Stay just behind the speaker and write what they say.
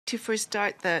to first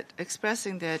start that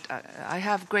expressing that I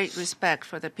have great respect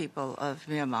for the people of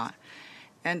Myanmar.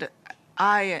 And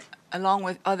I, along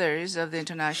with others of the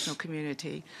international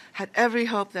community, had every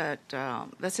hope that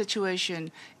the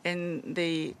situation in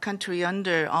the country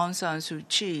under Aung San Suu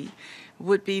Kyi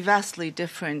would be vastly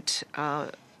different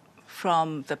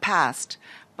from the past,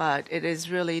 but it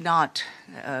is really not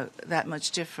that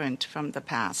much different from the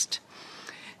past.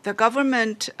 The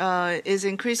government is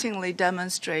increasingly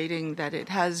demonstrating that it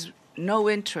has no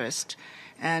interest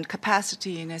and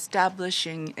capacity in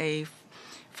establishing a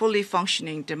fully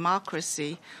functioning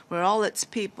democracy where all its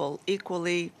people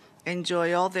equally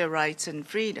enjoy all their rights and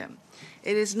freedom.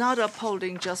 It is not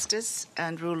upholding justice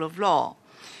and rule of law.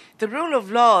 The rule of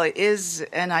law is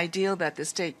an ideal that the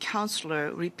State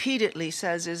Councillor repeatedly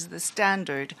says is the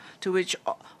standard to which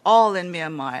all in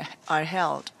Myanmar are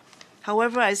held.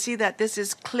 However, I see that this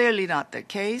is clearly not the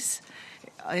case.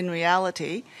 In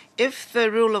reality, if the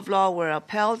rule of law were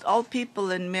upheld, all people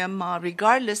in Myanmar,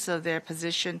 regardless of their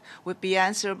position, would be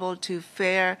answerable to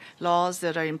fair laws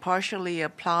that are impartially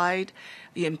applied,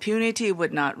 the impunity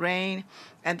would not reign,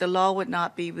 and the law would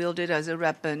not be wielded as a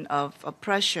weapon of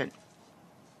oppression.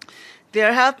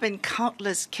 There have been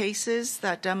countless cases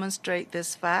that demonstrate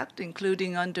this fact,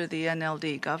 including under the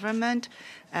NLD government,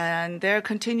 and there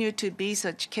continue to be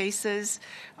such cases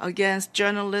against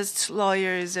journalists,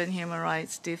 lawyers, and human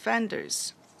rights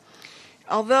defenders.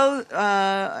 Although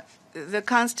the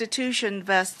Constitution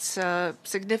vests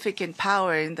significant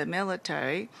power in the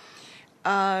military,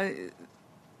 the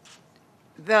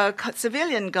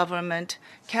civilian government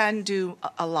can do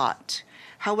a lot.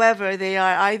 However, they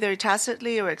are either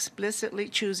tacitly or explicitly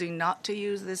choosing not to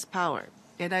use this power.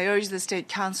 And I urge the State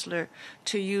Councillor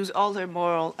to use all her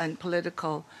moral and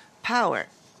political power.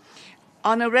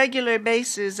 On a regular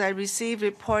basis, I receive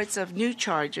reports of new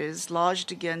charges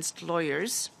lodged against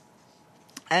lawyers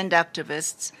and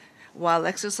activists while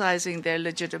exercising their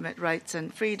legitimate rights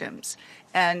and freedoms.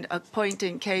 And a point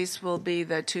in case will be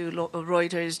the two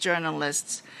Reuters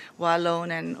journalists,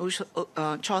 Walon and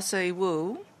Chosei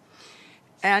Wu,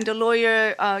 and a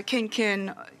lawyer,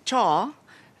 Kin Chaw.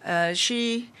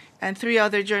 She and three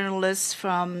other journalists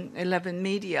from 11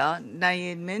 Media,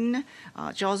 Nayin Min,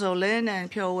 Jozo Lin,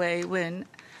 and Pyo Wei Win,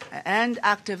 and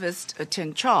activist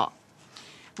Tin Chaw.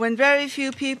 When very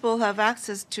few people have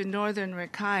access to northern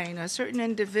Rakhine, a certain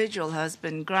individual has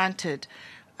been granted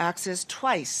access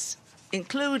twice,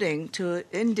 including to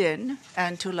Indin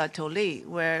and to Latoli,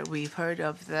 where we've heard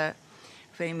of the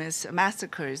famous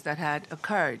massacres that had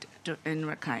occurred in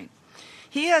Rakhine.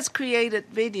 He has created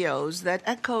videos that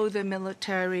echo the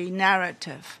military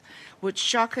narrative, which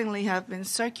shockingly have been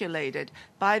circulated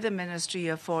by the Ministry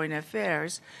of Foreign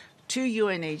Affairs to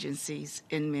UN agencies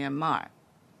in Myanmar.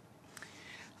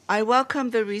 I welcome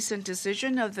the recent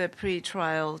decision of the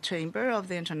pre-trial chamber of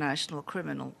the International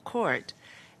Criminal Court,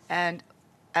 and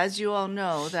as you all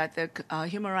know, that the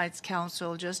Human Rights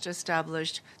Council just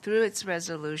established, through its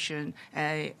resolution,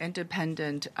 an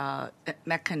independent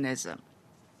mechanism.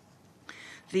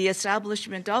 The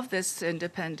establishment of this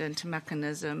independent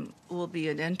mechanism will be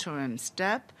an interim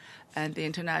step, and the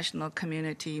international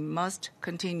community must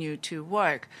continue to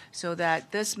work so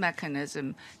that this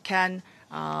mechanism can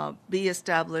be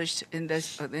established in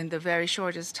the very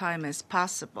shortest time as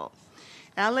possible.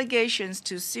 Allegations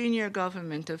to senior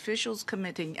government officials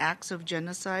committing acts of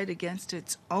genocide against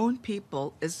its own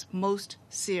people is most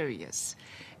serious,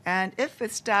 and if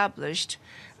established,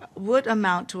 would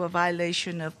amount to a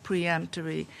violation of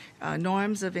preemptory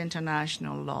norms of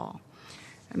international law.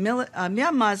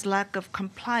 Myanmar's lack of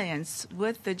compliance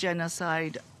with the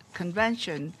Genocide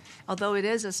Convention, although it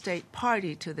is a state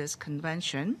party to this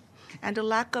convention, and a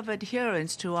lack of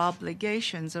adherence to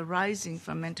obligations arising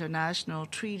from international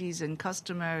treaties and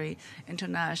customary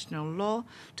international law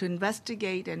to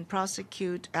investigate and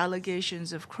prosecute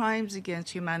allegations of crimes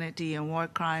against humanity and war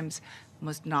crimes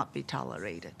must not be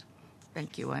tolerated.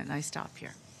 Thank you, and I stop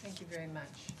here. Thank you very much.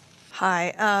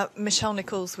 Hi, Michelle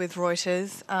Nichols with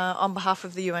Reuters. On behalf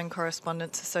of the UN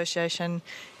Correspondents Association,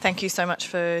 thank you so much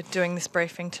for doing this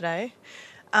briefing today.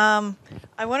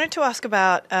 I wanted to ask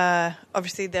about,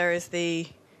 obviously there is the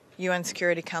UN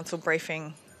Security Council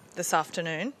briefing this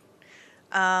afternoon.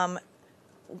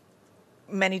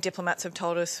 Many diplomats have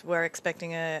told us we're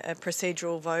expecting a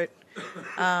procedural vote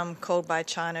called by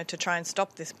China to try and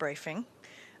stop this briefing.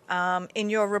 In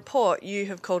your report, you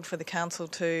have called for the Council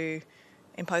to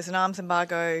impose an arms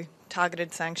embargo,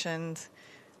 targeted sanctions,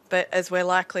 but as we're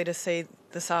likely to see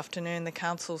this afternoon, the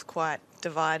Council's quite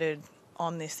divided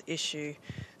on this issue.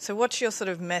 So what's your sort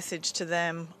of message to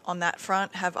them on that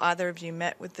front? Have either of you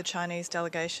met with the Chinese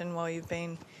delegation while you've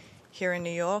been here in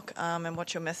New York, and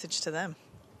what's your message to them?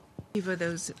 Thank you for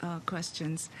those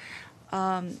questions.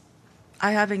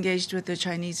 I have engaged with the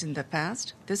Chinese in the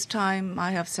past. This time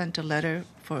I have sent a letter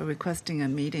for requesting a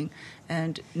meeting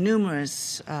and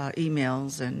numerous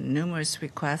emails and numerous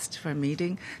requests for a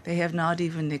meeting. They have not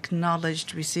even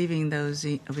acknowledged receiving those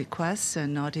requests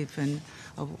and not even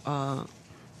a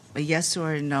yes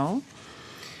or a no.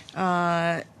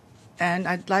 And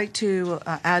I'd like to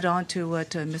add on to what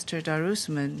Mr.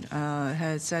 Darusman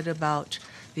has said about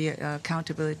the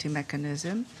accountability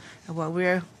mechanism. What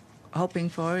we're hoping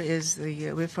for is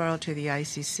the referral to the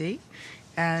ICC,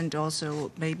 and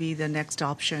also maybe the next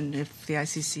option, if the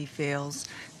ICC fails,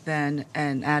 then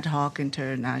an ad hoc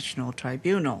international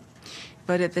tribunal.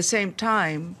 But at the same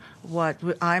time, what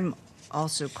I'm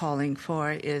also calling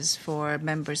for is for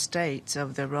member states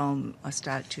of the Rome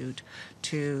Statute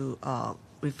to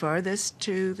refer this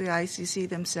to the ICC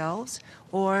themselves,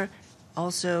 or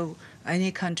also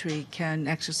any country can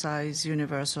exercise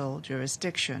universal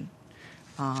jurisdiction.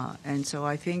 And so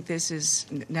I think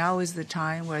now is the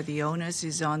time where the onus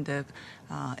is on the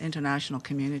international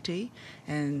community,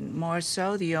 and more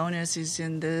so the onus is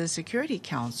in the Security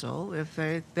Council if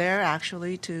they're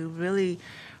actually to really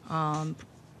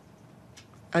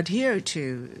adhere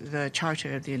to the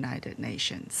Charter of the United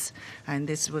Nations. And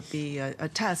this would be a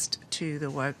test to the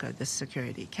work of the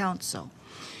Security Council.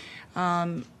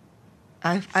 I've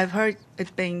heard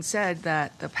it being said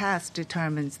that the past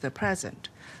determines the present,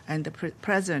 and the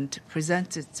present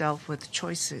presents itself with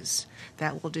choices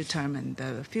that will determine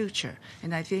the future.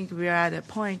 And I think we are at a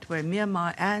point where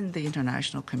Myanmar and the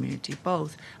international community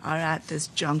both are at this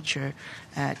juncture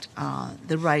at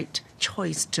the right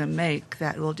choice to make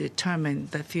that will determine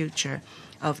the future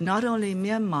of not only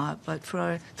Myanmar, but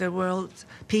for the world's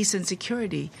peace and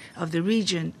security of the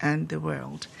region and the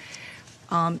world.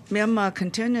 Myanmar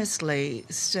continuously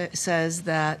says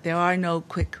that there are no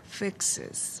quick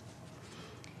fixes.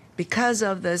 Because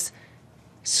of this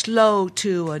slow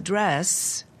to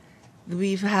address,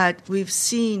 we've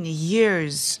seen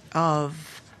years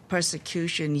of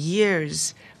persecution,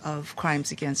 years of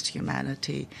crimes against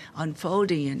humanity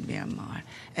unfolding in Myanmar.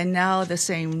 And now the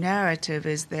same narrative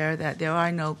is there that there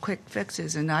are no quick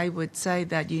fixes. And I would say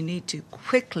that you need to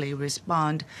quickly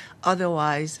respond,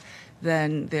 otherwise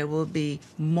then there will be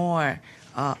more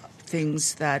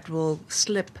things that will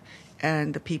slip,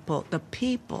 and the people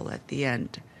at the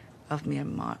end of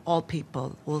Myanmar, all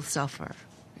people will suffer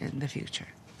in the future.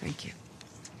 Thank you.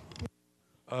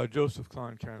 Joseph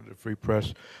Klein, Canada Free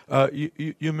Press.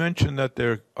 You mentioned that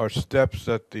there are steps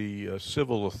that the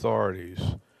civil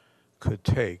authorities could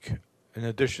take, in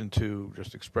addition to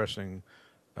just expressing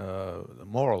the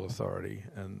moral authority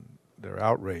and their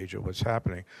outrage at what's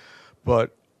happening.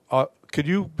 But could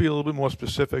you be a little bit more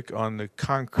specific on the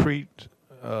concrete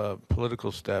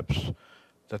political steps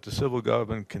that the civil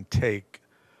government can take,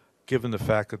 given the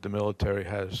fact that the military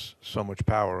has so much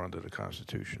power under the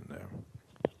Constitution there?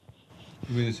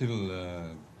 You mean the civil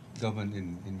government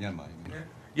in Myanmar? You mean?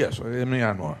 Yes, in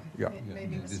Myanmar. Yeah.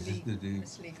 Maybe the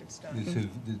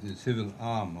civil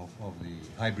arm of the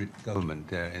hybrid government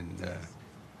there in.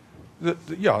 The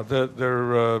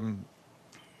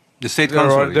state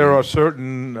council. There are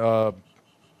certain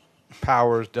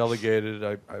powers delegated,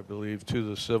 I believe, to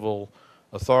the civil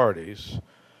authorities.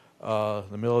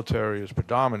 The military is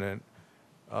predominant.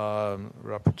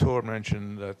 Rapporteur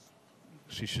mentioned that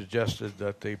she suggested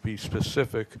that they be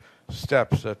specific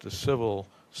steps that the civil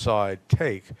side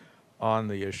take on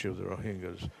the issue of the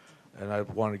Rohingyas, and I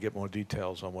want to get more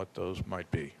details on what those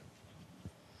might be.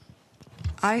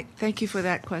 I thank you for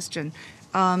that question.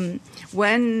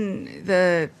 When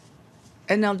the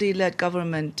NLD-led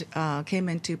government came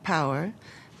into power,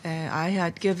 I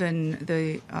had given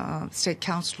the state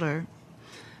councilor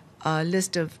a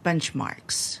list of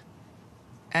benchmarks.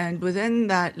 And within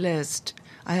that list,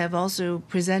 I have also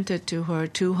presented to her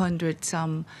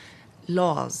 200-some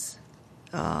laws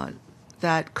that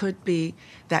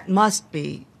must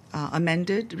be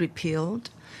amended, repealed,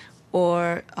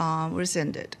 or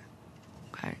rescinded.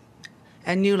 Okay,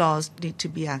 and new laws need to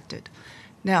be acted.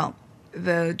 Now,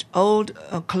 the old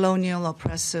colonial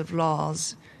oppressive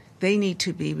laws, they need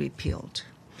to be repealed.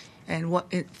 And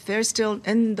if they're still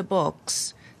in the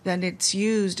books, then it's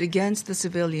used against the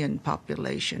civilian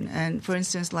population. And for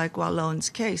instance, like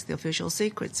Wallon's case, the Official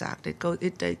Secrets Act,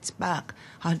 it dates back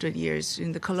 100 years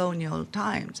in the colonial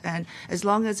times. And as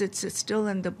long as it's still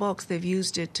in the books, they've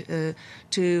used it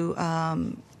to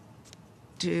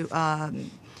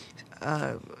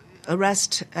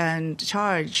arrest and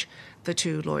charge the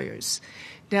two lawyers.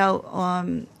 Now,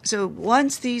 so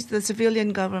once the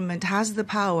civilian government has the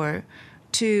power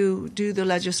to do the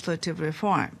legislative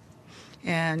reform.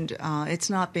 And it's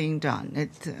not being done.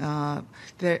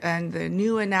 And the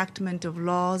new enactment of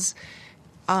laws,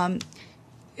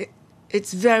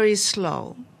 it's very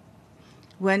slow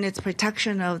when it's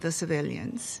protection of the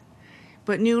civilians.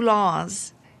 But new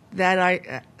laws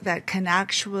that can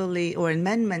actually, or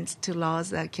amendments to laws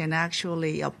that can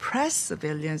actually oppress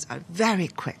civilians are very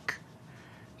quick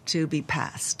to be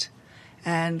passed.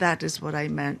 And that is what I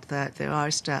meant, that there are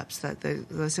steps that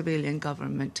the civilian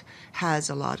government has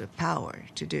a lot of power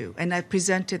to do. And I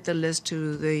presented the list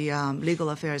to the Legal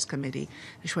Affairs Committee,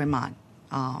 Shuiman,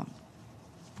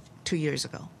 2 years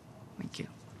ago. Thank you.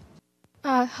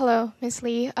 Hello, Ms.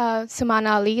 Lee.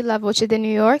 Sumana Ali, La Voce de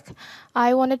New York.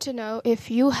 I wanted to know if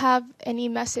you have any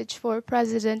message for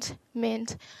President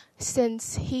Mint,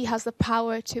 since he has the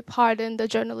power to pardon the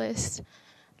journalists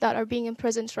that are being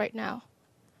imprisoned right now.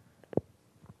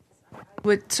 I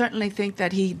would certainly think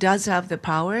that he does have the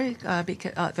power,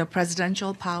 the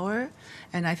presidential power,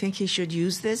 and I think he should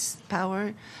use this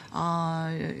power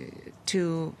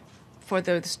for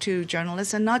those two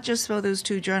journalists, and not just for those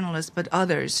two journalists, but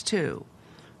others too.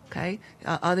 Okay,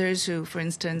 others who, for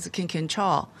instance, Kin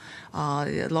Chaw,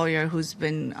 a lawyer who's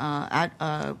been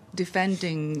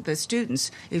defending the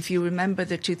students. If you remember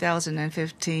the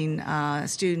 2015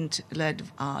 student-led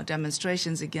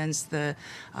demonstrations against the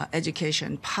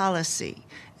education policy,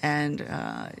 and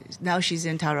now she's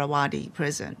in Tarawadi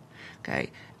prison.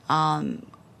 Okay,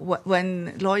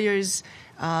 when lawyers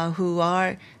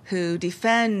who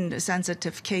defend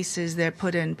sensitive cases, they're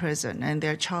put in prison and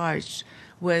they're charged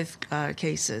with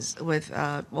cases, with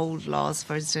old laws,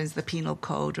 for instance, the Penal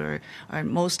Code, or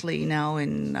mostly now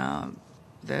in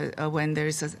when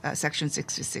there's a Section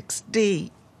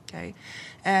 66D. Okay,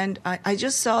 and I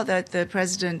just saw that the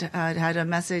president had a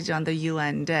message on the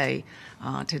UN Day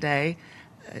today.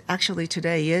 Actually,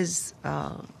 today is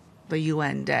the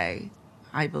UN Day,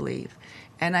 I believe,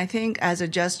 and I think as a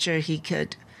gesture he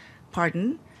could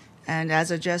pardon. And as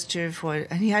a gesture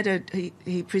and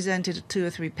he presented 2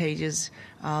 or 3 pages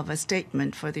of a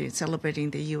statement for celebrating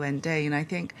the UN Day. And I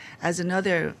think as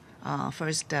another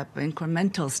first step,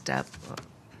 incremental step,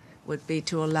 would be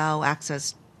to allow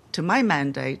access to my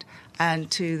mandate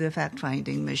and to the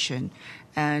fact-finding mission,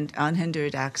 and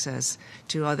unhindered access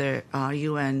to other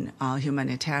UN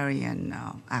humanitarian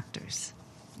actors.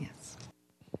 Yes.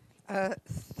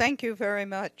 Thank you very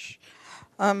much,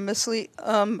 Ms. Lee.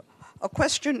 A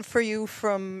question for you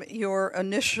from your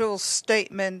initial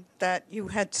statement that you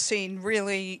had seen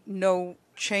really no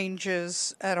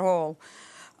changes at all.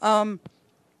 I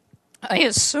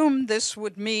assume this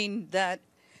would mean that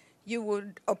you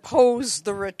would oppose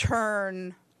the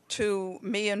return to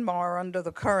Myanmar under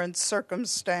the current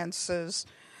circumstances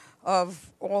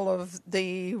of all of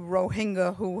the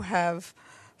Rohingya who have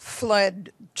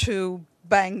fled to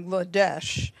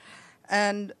Bangladesh.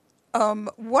 And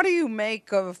what do you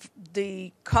make of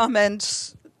the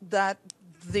comments that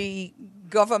the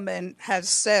government has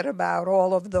said about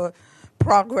all of the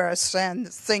progress and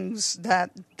things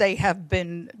that they have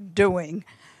been doing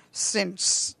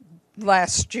since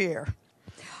last year?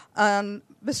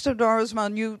 Mr.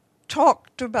 Dorisman, you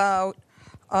talked about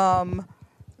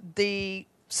the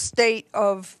state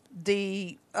of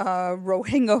the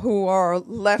Rohingya who are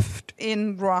left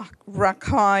in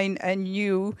Rakhine, and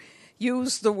you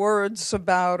use the words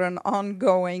about an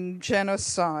ongoing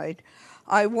genocide.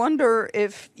 I wonder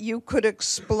if you could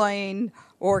explain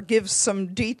or give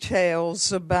some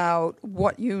details about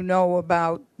what you know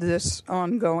about this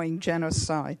ongoing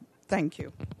genocide. Thank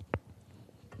you.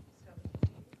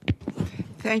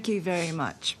 Thank you very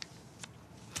much.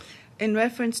 In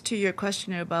reference to your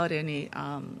question about any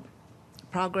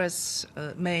progress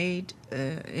made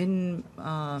in,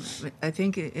 I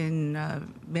think in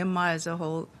Myanmar as a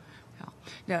whole,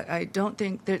 no, I don't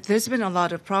think there's been a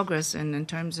lot of progress in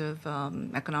terms of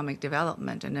economic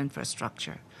development and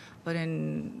infrastructure, but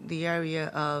in the area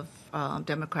of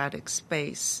democratic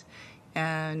space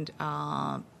and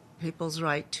people's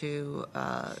right to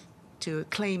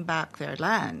claim back their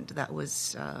land that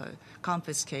was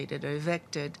confiscated or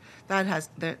evicted,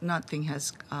 nothing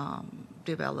has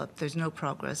developed. There's no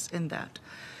progress in that.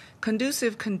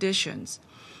 Conducive conditions.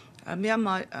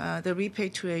 Myanmar, the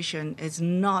repatriation is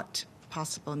not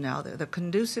possible now.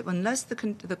 Unless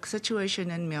the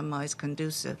situation in Myanmar is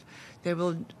conducive, I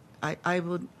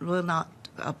will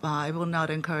not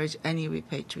encourage any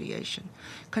repatriation.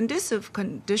 Conducive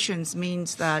conditions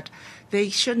means that they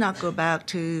should not go back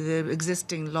to the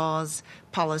existing laws,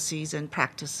 policies, and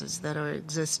practices that are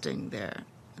existing there.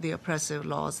 The oppressive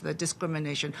laws, the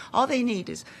discrimination. All they need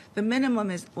is, the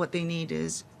minimum is what they need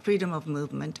is freedom of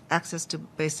movement, access to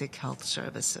basic health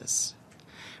services.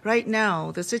 Right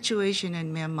now, the situation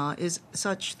in Myanmar is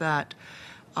such that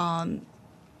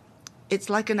it's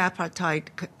like an apartheid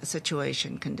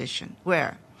condition,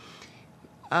 where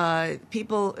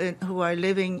people who are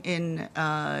living in,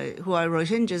 who are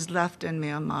Rohingyas left in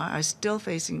Myanmar are still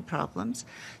facing problems.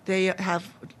 They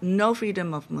have no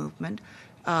freedom of movement.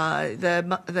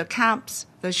 The camps,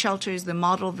 the shelters, the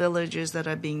model villages that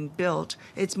are being built,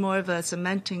 it's more of a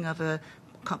cementing of a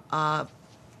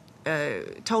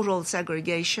total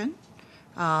segregation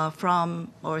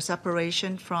from or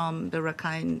separation from the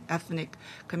Rakhine ethnic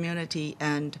community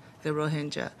and the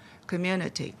Rohingya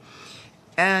community.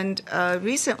 And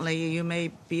recently, you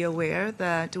may be aware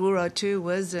that Uratu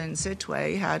was in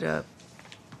Sittwe, had a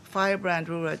Firebrand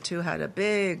Uratu had a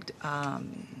big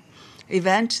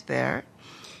event there,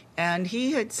 and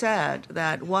he had said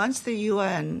that once the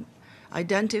UN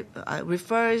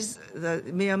refers the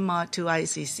Myanmar to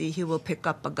ICC, he will pick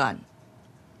up a gun.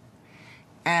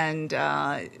 And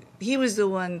he was the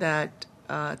one that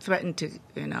threatened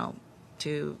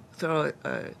to throw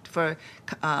for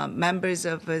members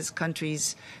of his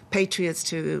country's patriots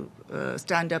to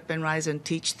stand up and rise and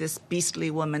teach this beastly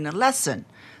woman a lesson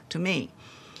to me.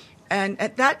 And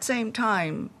at that same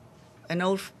time, a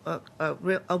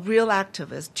real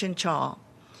activist, Chin Chaw,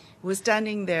 was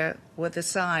standing there with a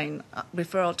sign,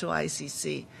 referral to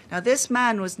ICC. Now, this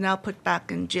man was now put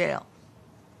back in jail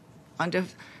under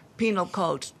Penal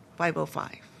Code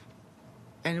 505,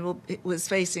 and it was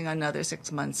facing another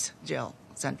 6 months jail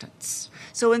sentence.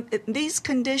 So in these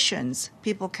conditions,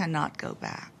 people cannot go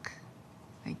back.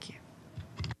 Thank you.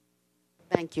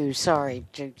 Thank you. Sorry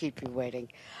to keep you waiting.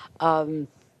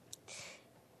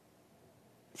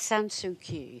 San Suu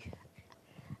Kyi,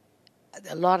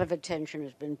 a lot of attention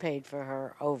has been paid for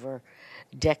her over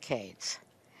decades.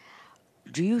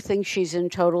 Do you think she's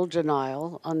in total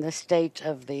denial on the state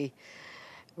of the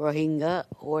Rohingya,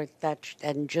 or that,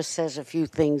 and just says a few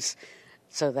things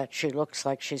so that she looks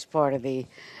like she's part of the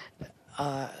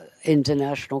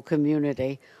international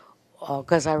community?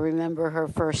 Because I remember her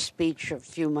first speech a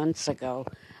few months ago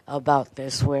about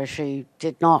this, where she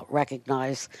did not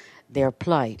recognize their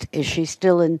plight. Is she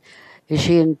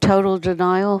in total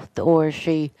denial, or is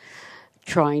she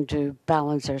trying to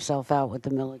balance herself out with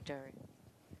the military?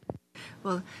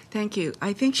 Well, thank you.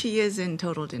 I think she is in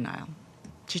total denial.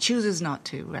 She chooses not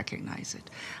to recognize it.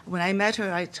 When I met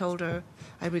her,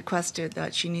 I requested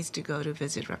that she needs to go to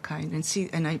visit Rakhine and see,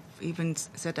 and I even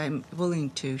said I'm willing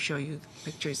to show you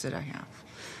pictures that I have.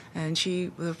 And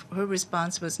her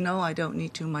response was, no, I don't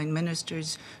need to. My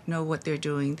ministers know what they're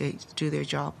doing. They do their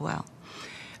job well.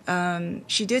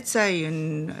 She did say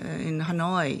in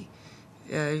Hanoi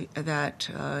that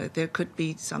there could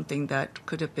be something that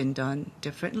could have been done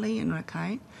differently in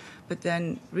Rakhine. But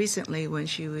then recently, when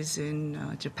she was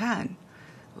in Japan,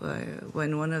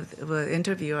 when one of the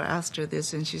interviewer asked her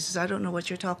this, and she says, I don't know what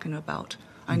you're talking about.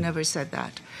 I never said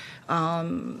that.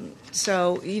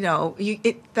 So,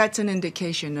 that's an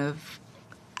indication of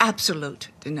absolute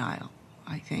denial,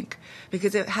 I think.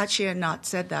 Because had she not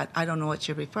said that, I don't know what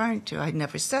you're referring to. I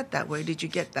never said that. Where did you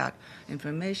get that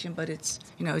information? But it's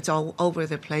all over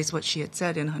the place what she had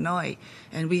said in Hanoi.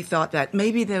 And we thought that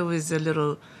maybe there was a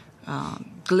little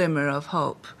glimmer of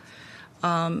hope.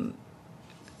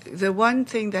 The one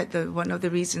thing one of the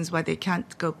reasons why they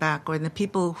can't go back, or the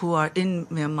people who are in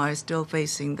Myanmar still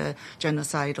facing the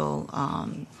genocidal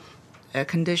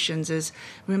conditions, is,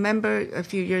 remember a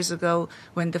few years ago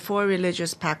when the 4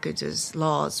 religious packages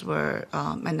laws were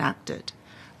enacted,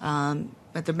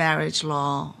 the marriage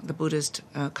law, the Buddhist,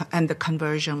 and the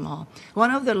conversion law.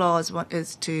 One of the laws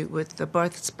is with the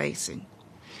birth spacing,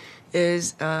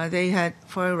 is they had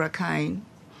for Rakhine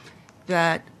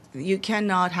that you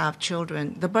cannot have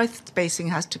children. The birth spacing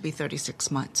has to be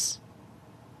 36 months.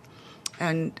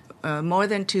 And more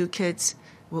than 2 kids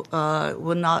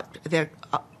will not,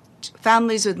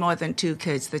 families with more than 2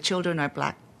 kids, the children are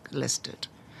blacklisted.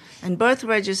 And birth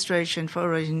registration for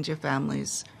Rohingya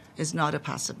families is not a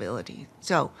possibility.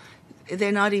 So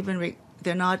they're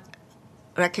not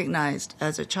recognized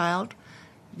as a child.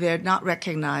 They're not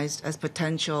recognized as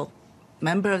potential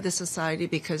member of the society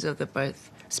because of the birth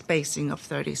spacing of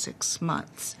 36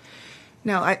 months.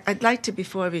 Now, I'd like to,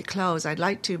 before we close, I'd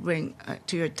like to bring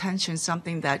to your attention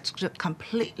something that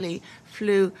completely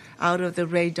flew out of the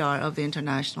radar of the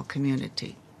international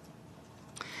community.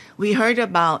 We heard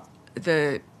about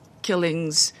the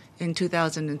killings in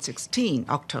 2016,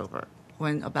 October,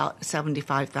 when about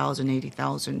 75,000,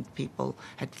 80,000 people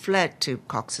had fled to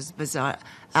Cox's Bazar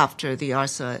after the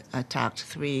ARSA attacked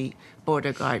 3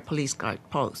 border guard, police guard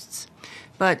posts.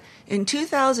 But in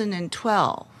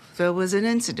 2012, there was an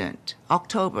incident,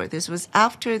 October. This was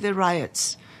after the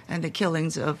riots and the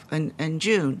killings in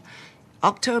June.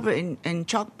 October in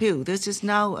Chokpyu, this is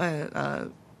now a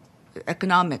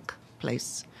economic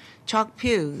place.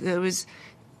 Chokpyu, there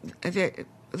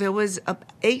was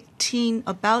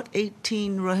about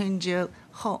 18 Rohingya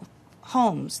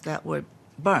homes that were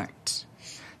burnt.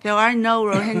 There are no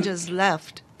Rohingyas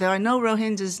left. There are no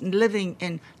Rohingyas living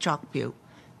in Chokpyu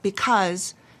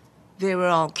because they were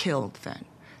all killed then,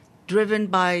 driven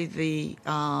by the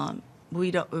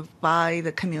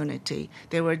community.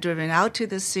 They were driven out to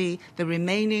the sea. The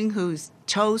remaining who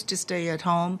chose to stay at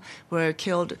home were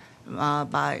killed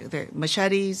by the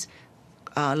machetes,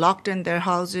 locked in their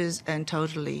houses, and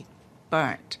totally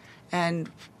burnt.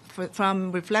 And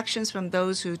from reflections from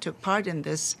those who took part in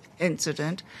this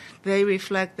incident, they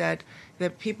reflect that the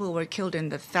people were killed in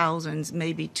the thousands,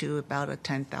 maybe to about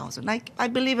 10,000. I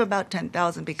believe about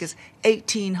 10,000 because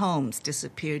 18 homes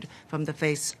disappeared from the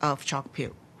face of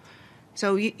Chokpyu.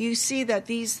 So you see that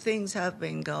these things have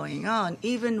been going on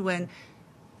even when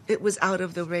it was out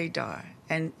of the radar.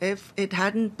 And if it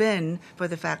hadn't been for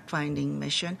the fact-finding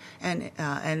mission and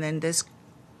then this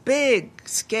big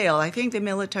scale, I think the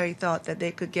military thought that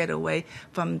they could get away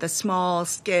from the small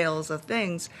scales of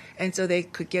things, and so they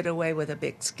could get away with a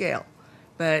big scale.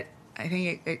 But I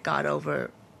think it got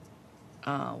over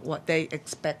what they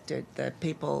expected. The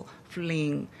people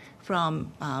fleeing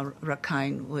from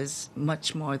Rakhine was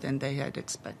much more than they had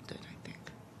expected.